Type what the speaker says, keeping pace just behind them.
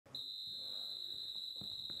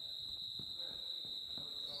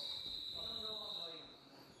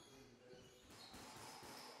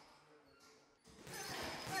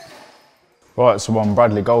Right, so I'm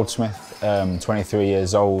Bradley Goldsmith, 23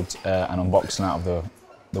 years old, and I'm boxing out of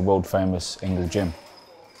the world famous Ingle gym.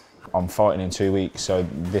 I'm fighting in 2 weeks, so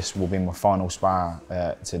this will be my final spar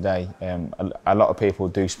today. A lot of people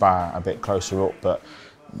do spar a bit closer up, but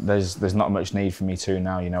there's not much need for me to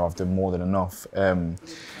now. You know, I've done more than enough. In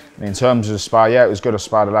terms of the spar, yeah, it was good. I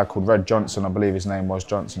sparred a lad called Red Johnson. I believe his name was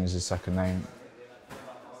Johnson, is his second name.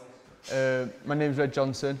 My name's Red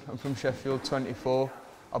Johnson. I'm from Sheffield, 24.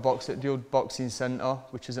 I box at the old boxing centre,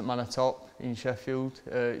 which is at Manor Top in Sheffield.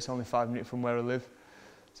 It's only 5 minutes from where I live.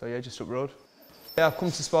 So yeah, just up the road. Yeah, I've come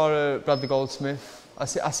to spar Bradley Goldsmith. I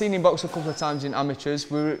seen him box a couple of times in amateurs.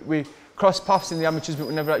 We crossed paths in the amateurs, but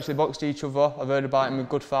we never actually boxed each other. I've heard about him, a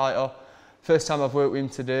good fighter. First time I've worked with him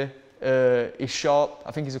today. He's sharp.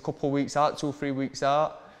 I think he's a couple of weeks out, 2 or 3 weeks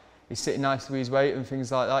out. He's sitting nicely with his weight and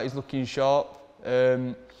things like that. He's looking sharp.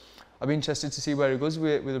 I'd be interested to see where he goes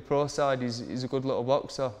with the pro side. He's a good little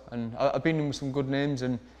boxer, and I've been in with some good names,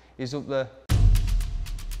 and he's up there.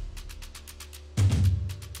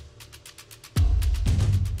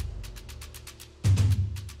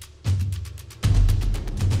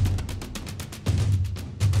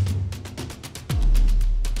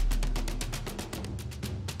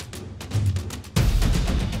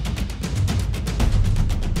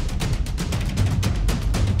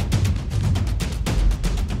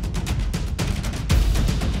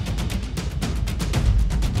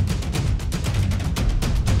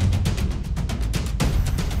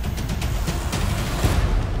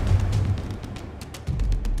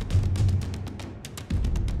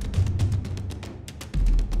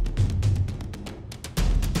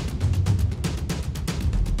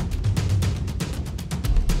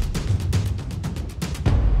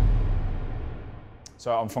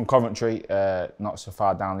 So I'm from Coventry, not so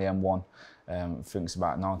far down the M1. I think it's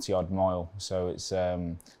about 90 odd mile. So it's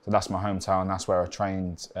so that's my hometown. That's where I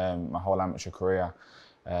trained my whole amateur career,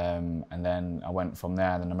 and then I went from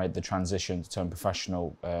there. And then I made the transition to turn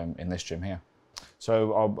professional in this gym here.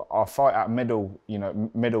 So I'll fight at middle,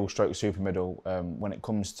 middle stroke super middle. When it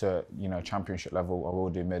comes to championship level, I will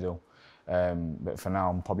do middle. But for now,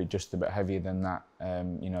 I'm probably just a bit heavier than that.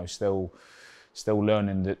 Still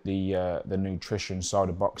learning the nutrition side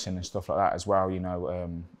of boxing and stuff like that as well,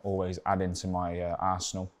 always adding to my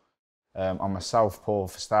arsenal. I'm a southpaw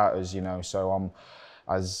for starters, so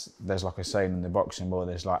there's like a saying in the boxing world,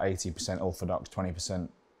 there's like 80% orthodox, 20%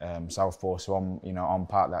 southpaw, so I'm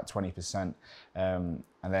part of that 20%. And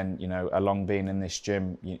then, along being in this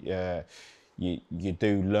gym, you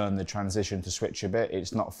do learn the transition to switch a bit.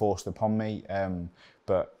 It's not forced upon me,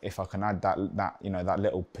 but if I can add that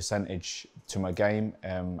little percentage to my game,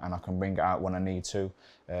 and I can bring it out when I need to,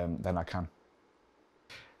 then I can.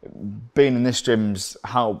 Being in this gym's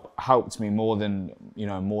helped me more than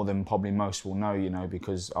probably most will know,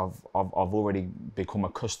 because I've already become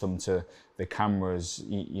accustomed to the cameras,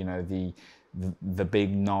 the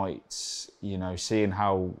big nights, seeing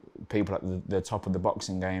how people at the top of the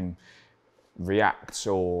boxing game react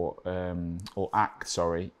or act,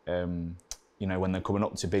 sorry, when they're coming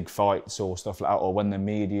up to big fights or stuff like that, or when the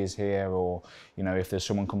media's here, or if there's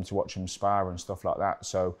someone come to watch them spar and stuff like that.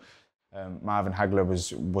 So Marvin Hagler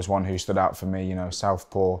was one who stood out for me.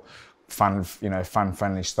 Southpaw,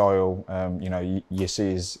 fan-friendly style. You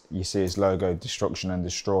see his logo, destruction and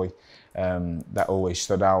destroy. That always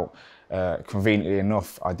stood out. Conveniently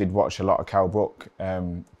enough, I did watch a lot of Kell Brook,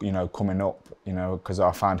 coming up, because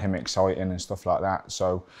I found him exciting and stuff like that.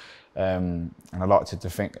 So, and I like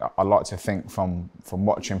to think from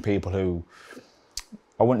watching people who,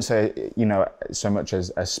 I wouldn't say, so much as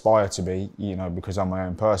aspire to be, because I'm my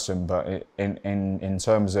own person, but in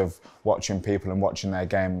terms of watching people and watching their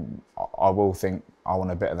game, I will think I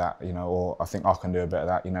want a bit of that, or I think I can do a bit of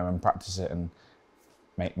that, and practice it, and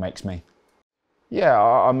makes me. Yeah,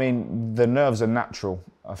 I mean, the nerves are natural,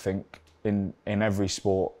 I think, in every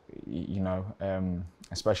sport,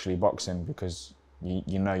 especially boxing, because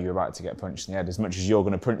you know you're about to get punched in the head. As much as you're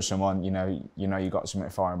going to punch someone, you know you got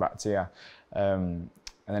something firing back to you. And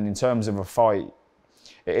then in terms of a fight,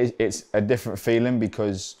 it's a different feeling,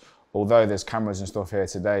 because although there's cameras and stuff here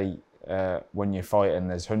today, when you're fighting,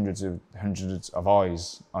 there's hundreds of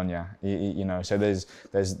eyes on you. So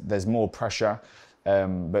there's more pressure.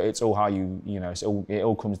 But it's all how it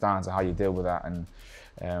all comes down to how you deal with that, and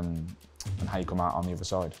how you come out on the other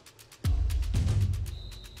side.